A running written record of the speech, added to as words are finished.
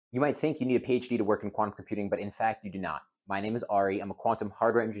You might think you need a PhD to work in quantum computing, but in fact, you do not. My name is Ari. I'm a quantum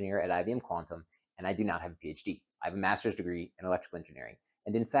hardware engineer at IBM Quantum, and I do not have a PhD. I have a master's degree in electrical engineering.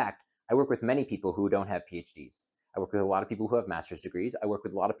 And in fact, I work with many people who don't have PhDs. I work with a lot of people who have master's degrees. I work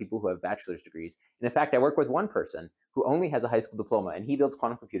with a lot of people who have bachelor's degrees. And in fact, I work with one person who only has a high school diploma, and he builds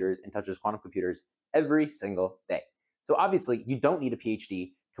quantum computers and touches quantum computers every single day. So obviously, you don't need a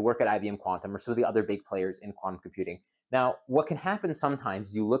PhD to work at IBM Quantum or some of the other big players in quantum computing. Now, what can happen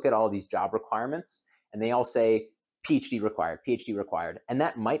sometimes, you look at all these job requirements and they all say PhD required, PhD required. And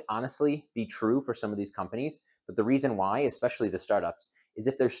that might honestly be true for some of these companies. But the reason why, especially the startups, is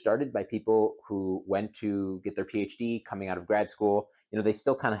if they're started by people who went to get their PhD coming out of grad school, they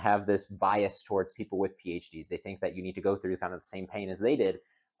still kind of have this bias towards people with PhDs. They think that you need to go through kind of the same pain as they did.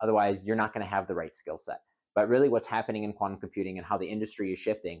 Otherwise, you're not going to have the right skill set. But really what's happening in quantum computing and how the industry is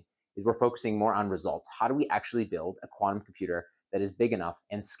shifting is we're focusing more on results. How do we actually build a quantum computer that is big enough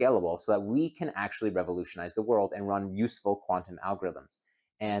and scalable so that we can actually revolutionize the world and run useful quantum algorithms?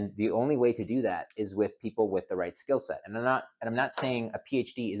 And the only way to do that is with people with the right skill set. And I'm not saying a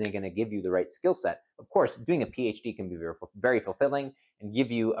PhD isn't going to give you the right skill set. Of course, doing a PhD can be very fulfilling and give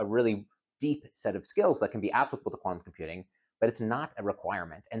you a really deep set of skills that can be applicable to quantum computing, but it's not a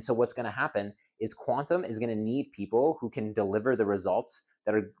requirement. And so what's going to happen is quantum is going to need people who can deliver the results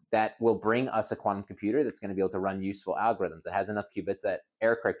that will bring us a quantum computer that's going to be able to run useful algorithms. It has enough qubits,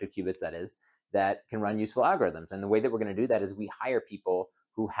 error-corrected qubits, that can run useful algorithms. And the way that we're going to do that is we hire people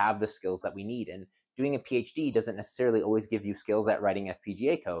who have the skills that we need. And doing a PhD doesn't necessarily always give you skills at writing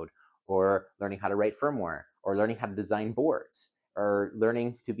FPGA code or learning how to write firmware or learning how to design boards or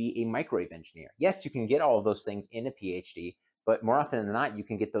learning to be a microwave engineer. Yes, you can get all of those things in a PhD, but more often than not, you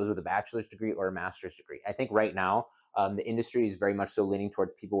can get those with a bachelor's degree or a master's degree. I think right now, the industry is very much so leaning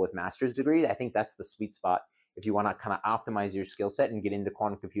towards people with master's degrees. I think that's the sweet spot if you want to kind of optimize your skill set and get into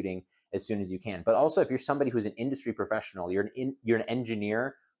quantum computing as soon as you can. But also, if you're somebody who's an industry professional, you're an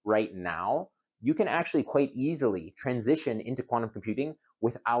engineer right now, you can actually quite easily transition into quantum computing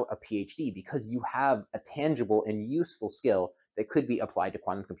without a PhD because you have a tangible and useful skill that could be applied to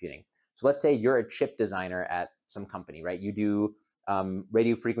quantum computing. So let's say you're a chip designer at some company, right? You do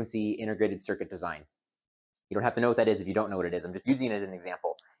radio frequency integrated circuit design. You don't have to know what that is if you don't know what it is. I'm just using it as an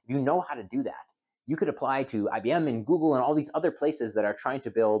example. You know how to do that. You could apply to IBM and Google and all these other places that are trying to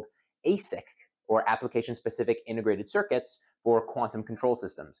build ASIC or application-specific integrated circuits for quantum control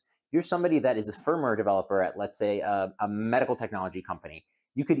systems. You're somebody that is a firmware developer at, let's say, a medical technology company.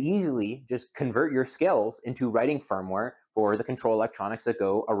 You could easily just convert your skills into writing firmware for the control electronics that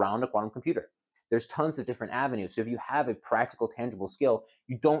go around a quantum computer. There's tons of different avenues. So if you have a practical, tangible skill,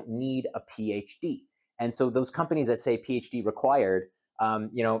 you don't need a PhD. And so those companies that say PhD required,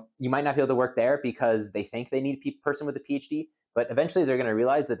 you might not be able to work there because they think they need a person with a PhD, but eventually they're going to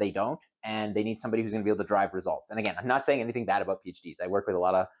realize that they don't, and they need somebody who's going to be able to drive results. And again, I'm not saying anything bad about PhDs. I work with a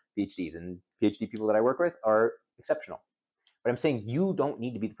lot of PhDs, and PhD people that I work with are exceptional. But I'm saying you don't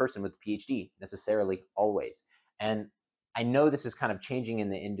need to be the person with the PhD necessarily always. And I know this is kind of changing in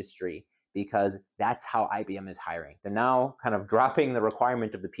the industry because that's how IBM is hiring. They're now kind of dropping the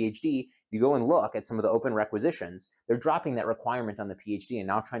requirement of the PhD. You go and look at some of the open requisitions, they're dropping that requirement on the PhD and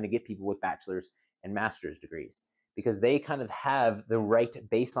now trying to get people with bachelor's and master's degrees because they kind of have the right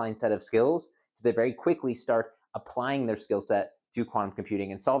baseline set of skills so they very quickly start applying their skill set to quantum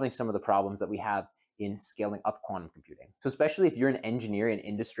computing and solving some of the problems that we have in scaling up quantum computing. So especially if you're an engineer in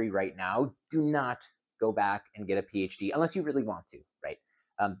industry right now, do not go back and get a PhD unless you really want to, right?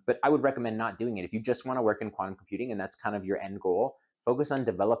 But I would recommend not doing it. If you just want to work in quantum computing and that's kind of your end goal, focus on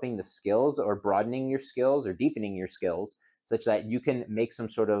developing the skills or broadening your skills or deepening your skills such that you can make some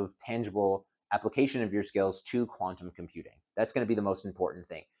sort of tangible application of your skills to quantum computing. That's going to be the most important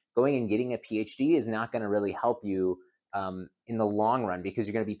thing. Going and getting a PhD is not going to really help you in the long run because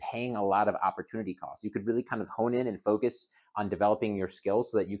you're going to be paying a lot of opportunity costs. You could really kind of hone in and focus on developing your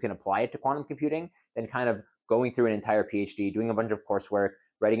skills so that you can apply it to quantum computing, then kind of going through an entire PhD, doing a bunch of coursework,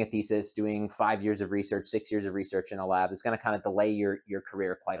 writing a thesis, doing 5 years of research, 6 years of research in a lab. It's going to kind of delay your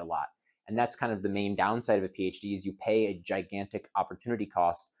career quite a lot. And that's kind of the main downside of a PhD is you pay a gigantic opportunity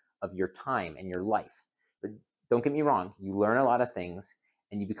cost of your time and your life. But don't get me wrong, you learn a lot of things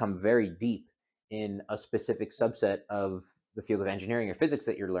and you become very deep in a specific subset of the field of engineering or physics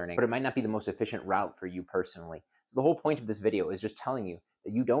that you're learning, but it might not be the most efficient route for you personally. So the whole point of this video is just telling you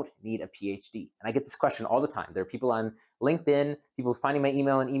that you don't need a PhD. And I get this question all the time. There are people on LinkedIn, people finding my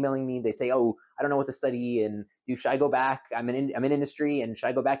email and emailing me. They say, oh, I don't know what to study. And should I go back? I'm in industry and should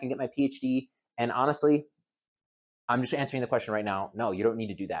I go back and get my PhD? And honestly, I'm just answering the question right now. No, you don't need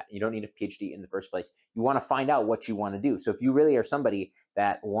to do that. You don't need a PhD in the first place. You want to find out what you want to do. So if you really are somebody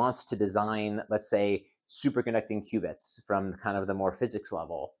that wants to design, let's say, superconducting qubits from kind of the more physics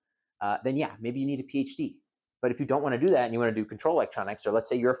level, then yeah, maybe you need a PhD. But if you don't want to do that and you want to do control electronics, or let's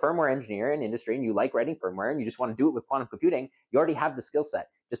say you're a firmware engineer in industry and you like writing firmware and you just want to do it with quantum computing, you already have the skill set.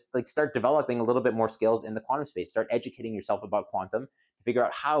 Just like start developing a little bit more skills in the quantum space. Start educating yourself about quantum to figure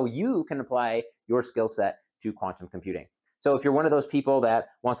out how you can apply your skill set to quantum computing. So if you're one of those people that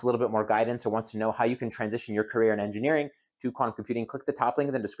wants a little bit more guidance or wants to know how you can transition your career in engineering to quantum computing, click the top link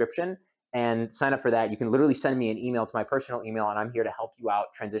in the description and sign up for that. You can literally send me an email to my personal email, and I'm here to help you out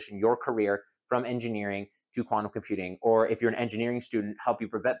transition your career from engineering to quantum computing. Or if you're an engineering student, help you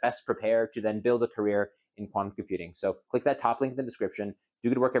best prepare to then build a career in quantum computing. So click that top link in the description. Do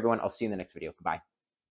good work, everyone. I'll see you in the next video. Goodbye.